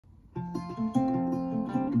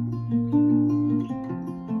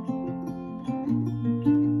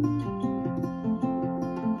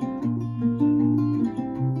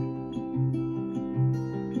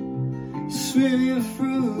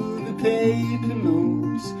through the paper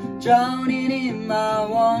notes, drowning in my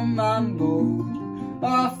one-man boat.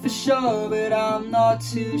 Off the shore, but I'm not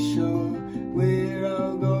too sure where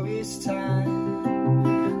I'll go this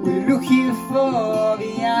time. We're looking for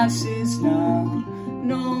the answers now.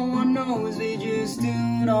 No one knows, we just do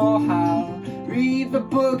know how. Read the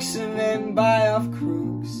books and then buy off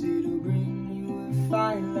crooks. It'll bring you a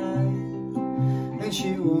fine life. And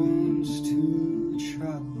she wants to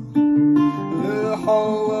travel the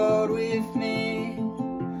whole world with me.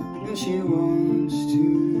 And she wants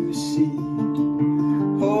to see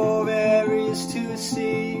all there is to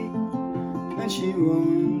see. And she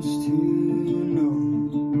wants to know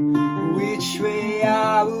which way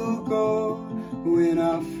I will go when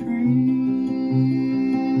I'm free.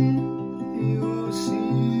 You'll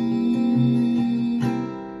see.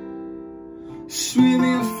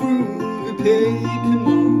 Swimming through the paper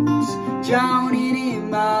notes, drowning in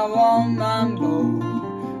my one-man boat.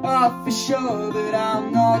 Off the shore, but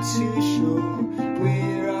I'm not too sure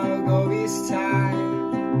where I'll go this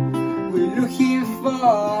time. We're looking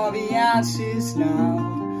for the answers now.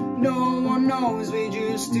 No one knows, we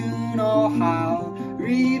just do know how.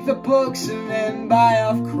 Read the books and then buy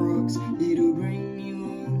off crooks. It'll bring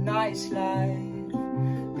you a nice life.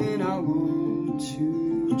 And I want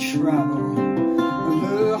to travel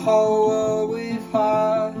the whole world with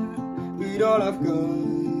her. But all I've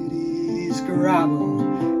got is gravel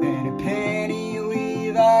and a penny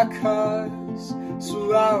with a curse.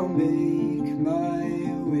 So I'll make my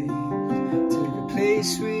way to the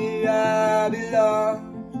place where I belong.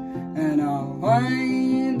 And I'll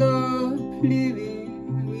wind up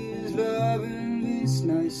living with love in this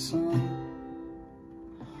nice song.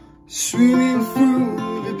 Swimming through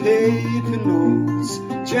the paper notes,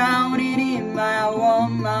 drowning in my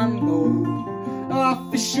one-man boat.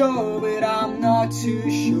 Off the shore, but I'm not too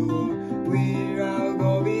sure where I'll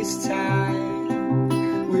go this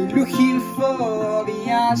time. We're looking for the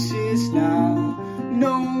answers now.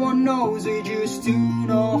 No one knows, we just do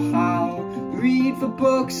know how. Read the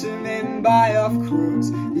books and then buy off crooks.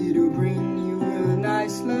 It'll bring you a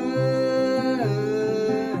nice life,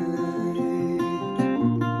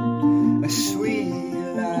 a sweet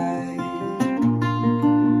life,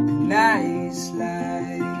 a nice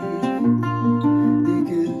life, a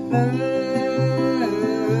good life,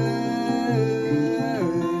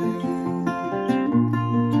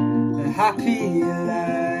 a happy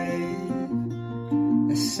life,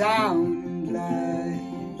 a sound